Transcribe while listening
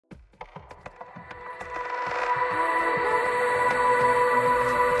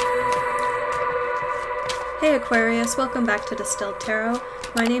Hey Aquarius, welcome back to Distilled Tarot.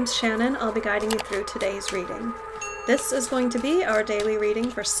 My name's Shannon. I'll be guiding you through today's reading. This is going to be our daily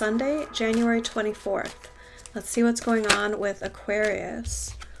reading for Sunday, January 24th. Let's see what's going on with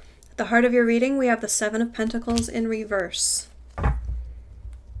Aquarius. At the heart of your reading, we have the Seven of Pentacles in reverse.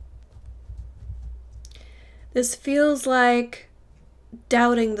 This feels like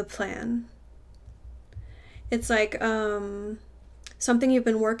doubting the plan. It's like something you've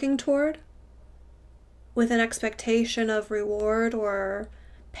been working toward, with an expectation of reward or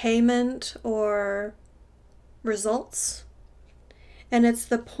payment or results. And it's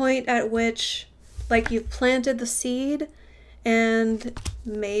the point at which, like, you've planted the seed and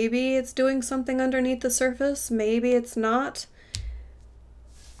maybe it's doing something underneath the surface, maybe it's not.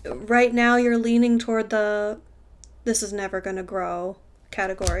 Right now you're leaning toward the this is never going to grow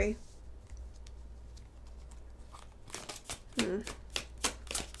category.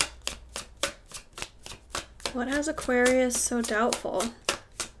 What has Aquarius so doubtful?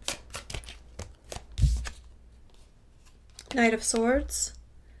 Knight of Swords.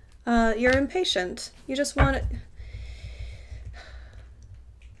 You're impatient. You just want it.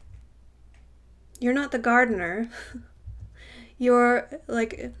 You're not the gardener. You're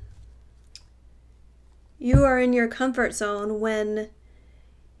like, you are in your comfort zone when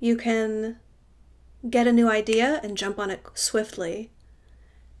you can get a new idea and jump on it swiftly.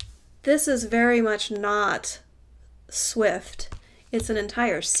 This is very much not swift. It's an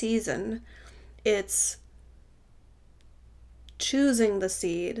entire season. It's choosing the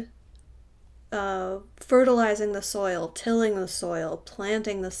seed, fertilizing the soil, tilling the soil,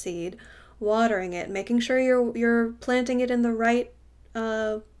 planting the seed, watering it, making sure you're planting it in the right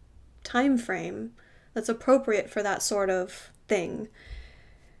time frame that's appropriate for that sort of thing.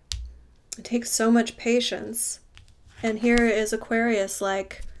 It takes so much patience. And here is Aquarius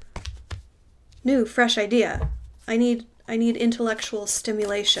like, new, fresh idea. I need intellectual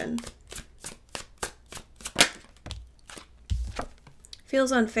stimulation.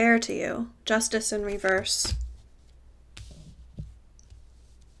 Feels unfair to you. Justice in reverse.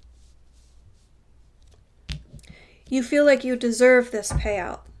 You feel like you deserve this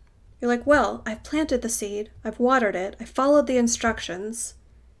payout. You're like, well, I've planted the seed, I've watered it, I followed the instructions.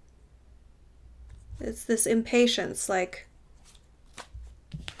 It's this impatience, like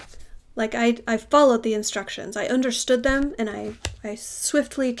I followed the instructions, I understood them, and I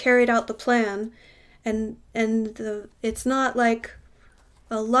swiftly carried out the plan, and it's not like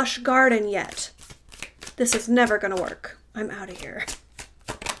a lush garden yet. This is never gonna work. I'm out of here.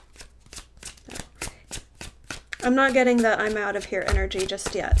 I'm not getting the I'm out of here energy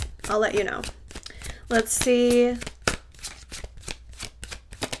just yet. I'll let you know. Let's see.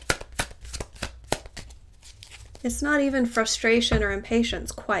 It's not even frustration or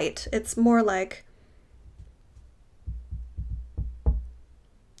impatience, quite. It's more like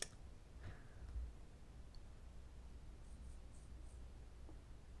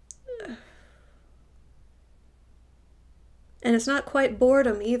and it's not quite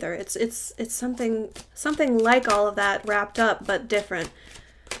boredom either. It's something like all of that wrapped up, but different.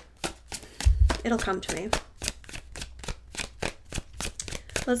 It'll come to me.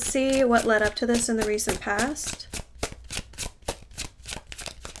 Let's see what led up to this in the recent past.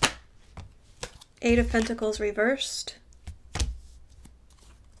 Eight of Pentacles reversed.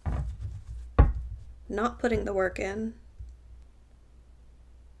 Not putting the work in.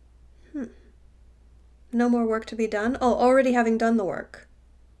 No more work to be done? Oh, already having done the work.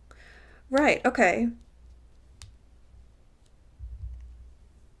 Right, okay.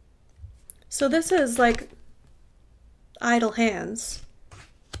 So this is like idle hands.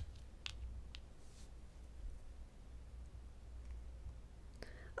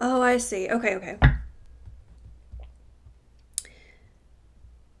 Oh, I see. Okay, okay.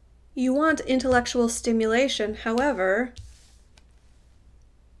 You want intellectual stimulation, however,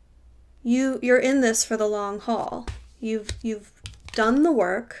 you're in this for the long haul. You've done the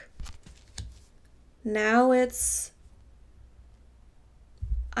work. Now it's,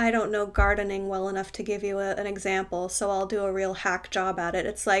 I don't know gardening well enough to give you an example, so I'll do a real hack job at it.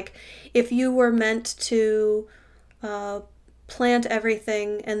 It's like if you were meant to plant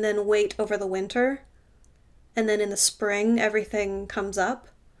everything and then wait over the winter, and then in the spring everything comes up.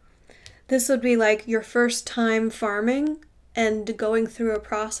 This would be like your first time farming and going through a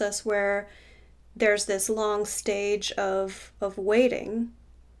process where there's this long stage of waiting.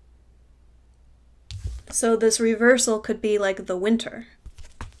 So this reversal could be like the winter.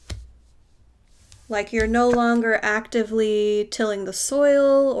 Like you're no longer actively tilling the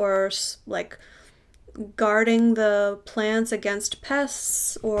soil or like guarding the plants against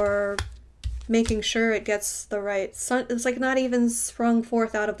pests or making sure it gets the right sun. It's like not even sprung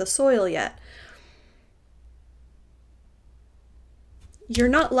forth out of the soil yet. You're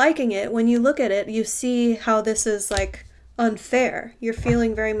not liking it. When you look at it, you see how this is like unfair. You're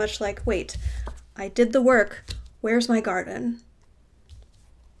feeling very much like, wait, I did the work. Where's my garden?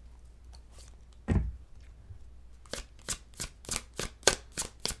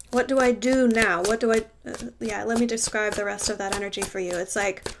 What do I do now? What do I... yeah, let me describe the rest of that energy for you. It's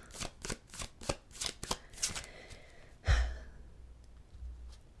like...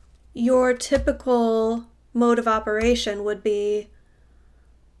 your typical mode of operation would be,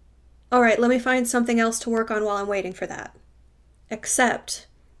 all right, let me find something else to work on while I'm waiting for that. Except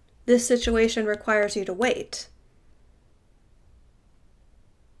this situation requires you to wait.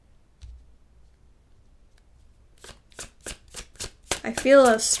 I feel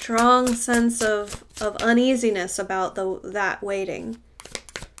a strong sense of uneasiness about that waiting.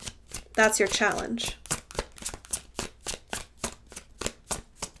 That's your challenge.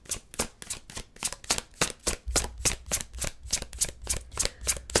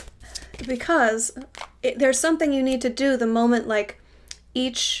 Because there's something you need to do the moment like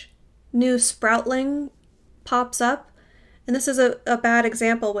each new sproutling pops up. And this is a bad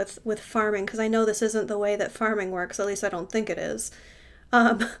example with farming, because I know this isn't the way that farming works, at least I don't think it is.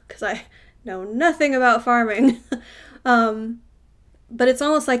 Because I know nothing about farming. But it's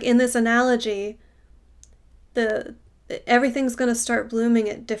almost like in this analogy, everything's going to start blooming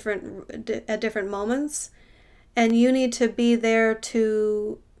at different moments, and you need to be there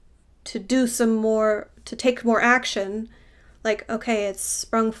to do some more, to take more action. Like, okay, it's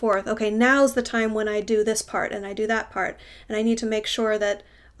sprung forth. Okay, now's the time when I do this part and I do that part, and I need to make sure that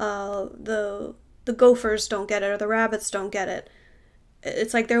the gophers don't get it or the rabbits don't get it.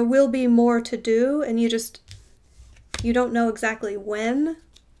 It's like there will be more to do, and you don't know exactly when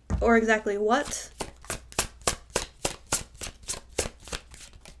or exactly what.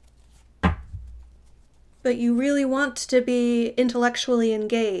 But you really want to be intellectually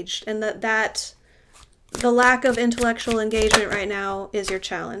engaged, and that the lack of intellectual engagement right now is your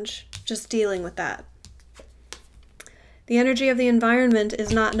challenge. Just dealing with that. The energy of the environment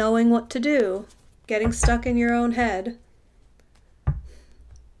is not knowing what to do, getting stuck in your own head.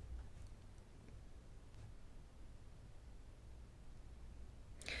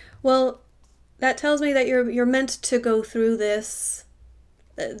 Well, that tells me that you're meant to go through this,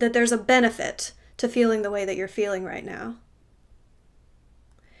 that there's a benefit to feeling the way that you're feeling right now.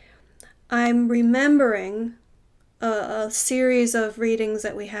 I'm remembering a series of readings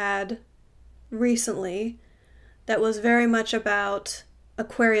that we had recently that was very much about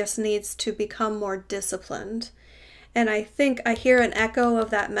Aquarius needs to become more disciplined. And I think I hear an echo of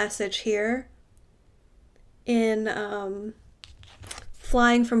that message here in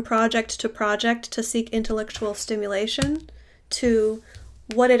flying from project to seek intellectual stimulation, to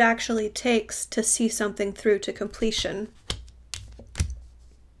what it actually takes to see something through to completion.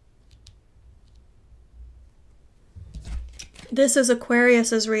 This is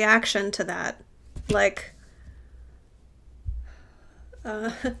Aquarius's reaction to that. Like,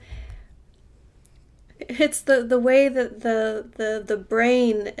 it's the way that the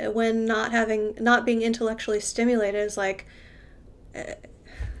brain, when not being intellectually stimulated, is like,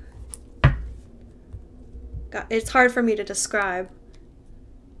 God, it's hard for me to describe.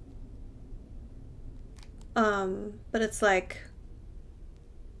 But it's like,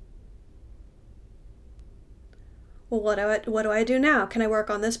 well, what do I do now? Can I work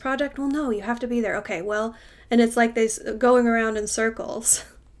on this project? Well, no, you have to be there. Okay, well, and it's like this going around in circles.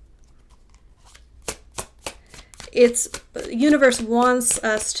 Universe wants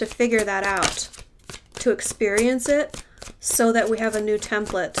us to figure that out, to experience it, so that we have a new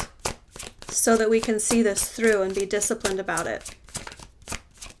template, so that we can see this through and be disciplined about it.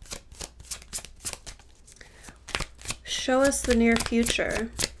 Show us the near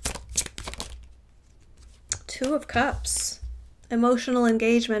future. Two of Cups. Emotional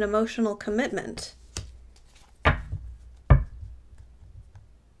engagement, emotional commitment.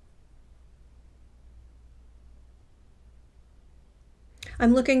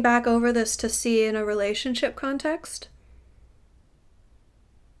 I'm looking back over this to see in a relationship context.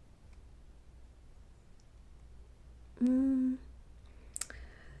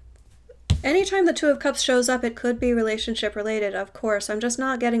 Anytime the Two of Cups shows up, it could be relationship related, of course. I'm just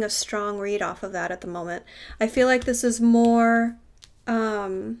not getting a strong read off of that at the moment. I feel like this is more...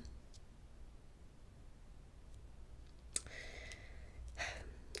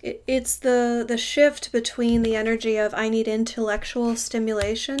 it's the shift between the energy of I need intellectual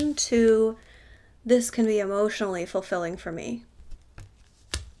stimulation to this can be emotionally fulfilling for me.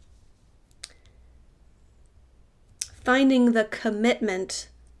 finding the commitment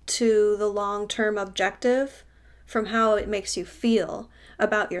to the long-term objective from how it makes you feel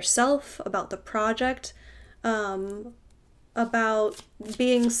about yourself, about the project, about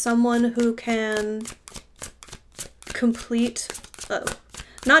being someone who can complete,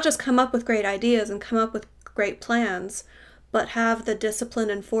 not just come up with great ideas and come up with great plans, but have the discipline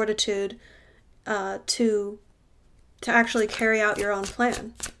and fortitude to actually carry out your own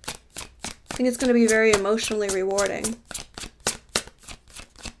plan. I think it's going to be very emotionally rewarding.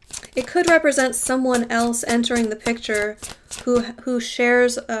 It could represent someone else entering the picture who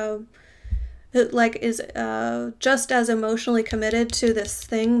shares, like is just as emotionally committed to this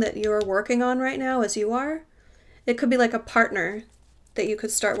thing that you're working on right now as you are. It could be like a partner that you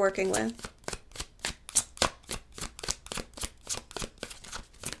could start working with.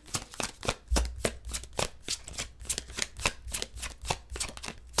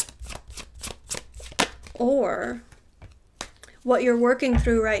 Or what you're working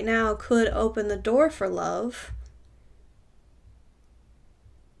through right now could open the door for love.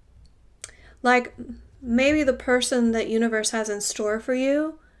 Like maybe the person that universe has in store for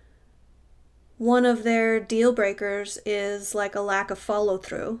you, one of their deal breakers is like a lack of follow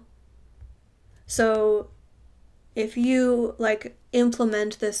through. So if you like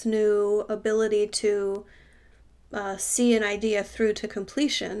implement this new ability to see an idea through to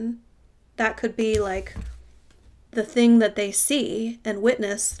completion, that could be like the thing that they see and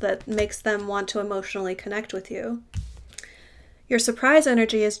witness that makes them want to emotionally connect with you. Your surprise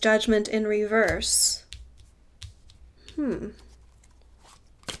energy is judgment in reverse.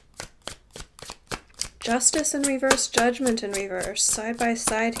 Justice in reverse, judgment in reverse, side by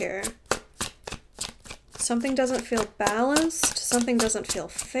side here. Something doesn't feel balanced, something doesn't feel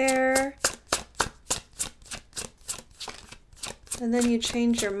fair. And then you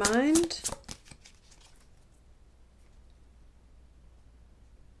change your mind.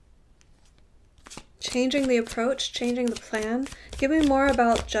 Changing the approach, changing the plan. Give me more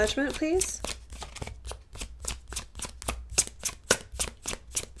about judgment, please.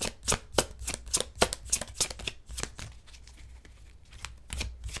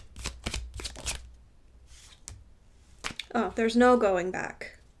 Oh, there's no going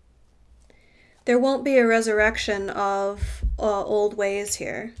back. There won't be a resurrection of old ways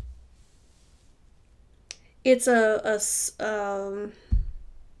here. It's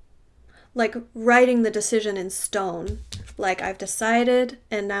like writing the decision in stone. Like I've decided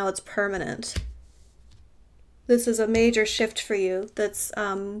and now it's permanent. This is a major shift for you that's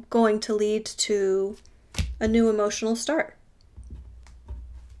going to lead to a new emotional start.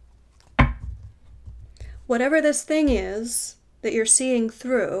 Whatever this thing is that you're seeing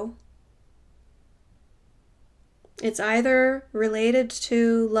through, it's either related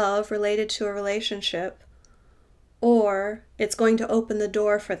to love, related to a relationship, or it's going to open the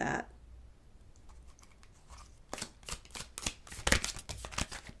door for that.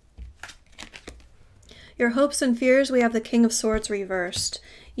 Your hopes and fears, we have the King of Swords reversed.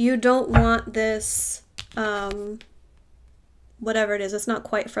 You don't want this, whatever it is, it's not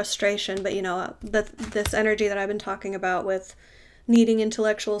quite frustration, but you know, this energy that I've been talking about with needing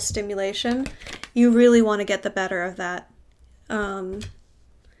intellectual stimulation, you really want to get the better of that.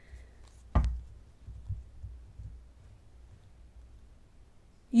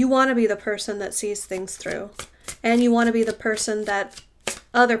 You want to be the person that sees things through, and you want to be the person that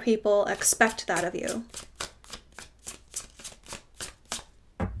other people expect that of you.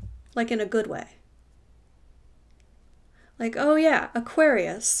 Like in a good way. Like, oh yeah,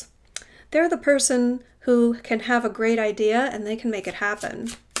 Aquarius. They're the person who can have a great idea and they can make it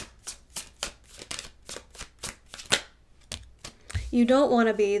happen. You don't want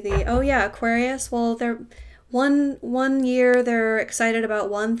to be the, oh yeah, Aquarius, well, they're one year they're excited about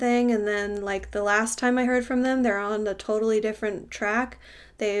one thing, and then like the last time I heard from them, they're on a totally different track.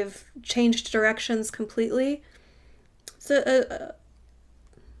 They've changed directions completely. So,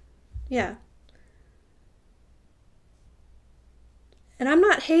 yeah. And I'm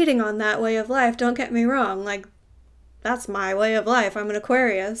not hating on that way of life, don't get me wrong. Like, that's my way of life. I'm an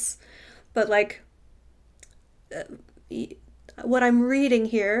Aquarius. But like, what I'm reading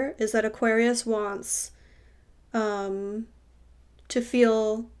here is that Aquarius wants to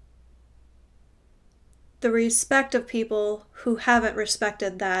feel the respect of people who haven't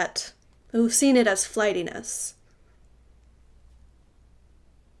respected that, who've seen it as flightiness.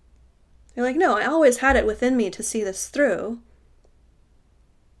 They're like, no, I always had it within me to see this through.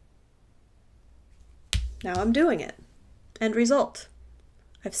 Now I'm doing it. End result.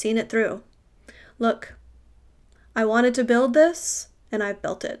 I've seen it through. Look, I wanted to build this, and I've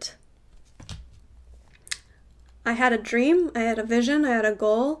built it. I had a dream, I had a vision, I had a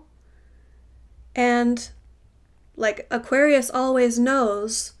goal, and like Aquarius always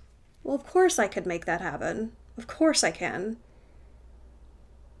knows, well, of course I could make that happen. Of course I can.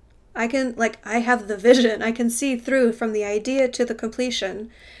 I have the vision. I can see through from the idea to the completion.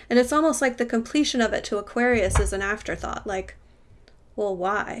 And it's almost like the completion of it to Aquarius is an afterthought. Like, well,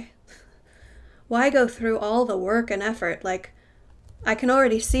 why? Why go through all the work and effort? Like, I can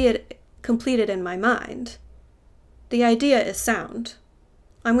already see it completed in my mind. The idea is sound.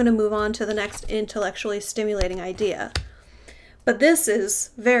 I'm going to move on to the next intellectually stimulating idea. But this is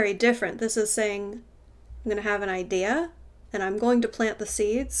very different. This is saying, I'm going to have an idea, and I'm going to plant the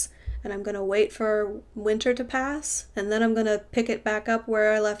seeds, and I'm going to wait for winter to pass, and then I'm going to pick it back up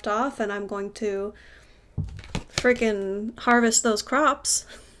where I left off, and I'm going to freaking harvest those crops.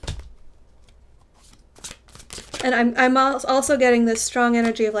 And I'm also getting this strong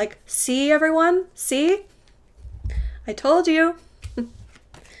energy of like, see everyone? See? I told you.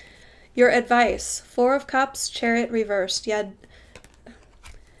 Your advice. 4 of Cups, Chariot reversed. Yeah.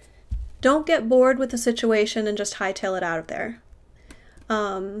 Don't get bored with the situation and just hightail it out of there.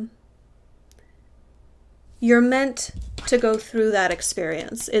 You're meant to go through that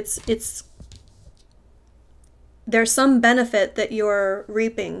experience. There's some benefit that you're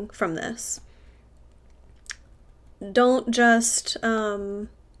reaping from this. Don't just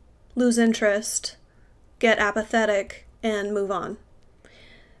lose interest, get apathetic, and move on.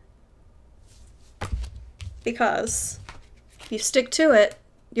 Because if you stick to it,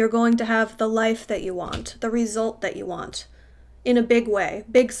 you're going to have the life that you want, the result that you want, in a big way,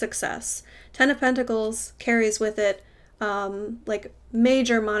 big success. 10 of Pentacles carries with it like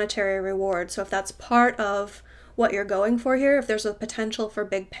major monetary reward. So if that's part of what you're going for here, if there's a potential for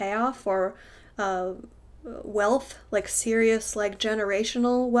big payoff or wealth, like serious, like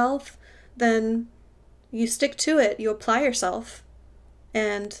generational wealth, then you stick to it, you apply yourself,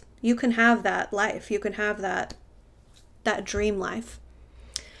 and you can have that life. You can have that dream life.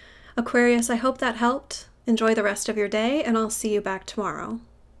 Aquarius, I hope that helped. Enjoy the rest of your day, and I'll see you back tomorrow.